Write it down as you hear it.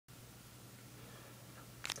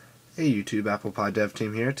Hey YouTube, Apple Pie Dev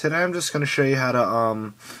Team here. Today I'm just going to show you how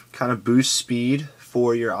to kind of boost speed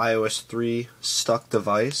for your iOS 3 stuck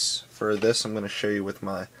device. For this I'm going to show you with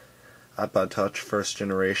my iPod Touch first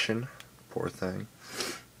generation. Poor thing.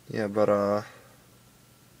 Yeah, but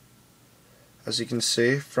as you can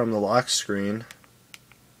see from the lock screen,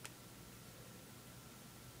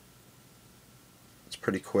 it's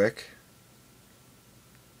pretty quick.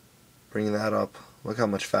 Bringing that up, look how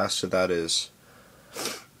much faster that is.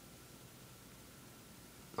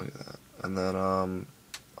 Look at that. And then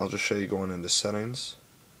I'll just show you going into settings.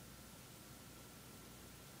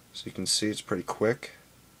 So you can see it's pretty quick.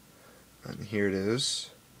 And here it is.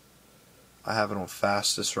 I have it on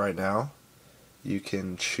fastest right now. You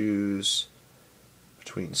can choose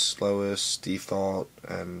between slowest, default,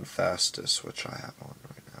 and fastest, which I have on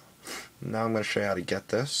right now. Now I'm going to show you how to get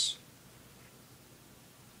this.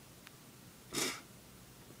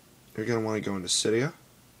 You're going to want to go into Cydia.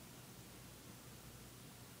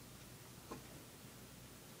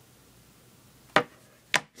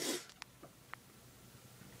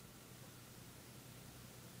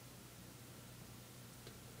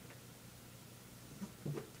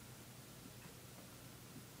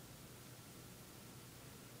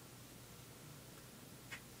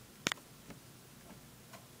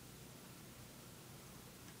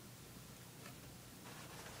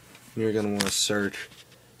 You're going to want to search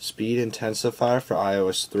speed intensifier for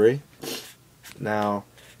iOS 3. Now,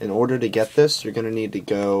 in order to get this, you're going to need to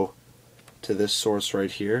go to this source right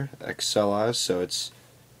here, XLize. So it's,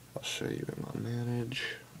 I'll show you in my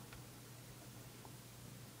manage.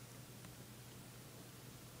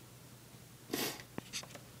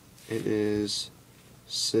 It is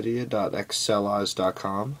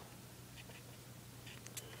cydia.xlize.com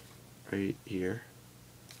right here.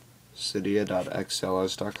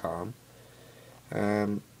 cydia.xlize.com.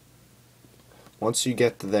 And once you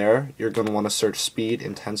get there, you're going to want to search speed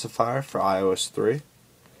intensifier for iOS 3.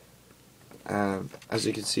 And as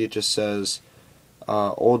you can see, it just says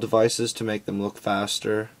old devices to make them look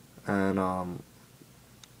faster. And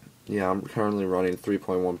yeah, I'm currently running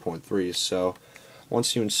 3.1.3. So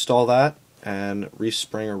once you install that and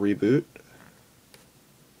respring or reboot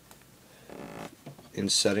in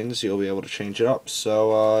settings, you'll be able to change it up.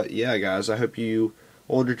 So yeah guys, I hope you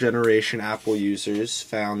older generation Apple users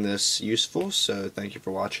found this useful. So thank you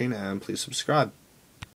for watching, and please subscribe.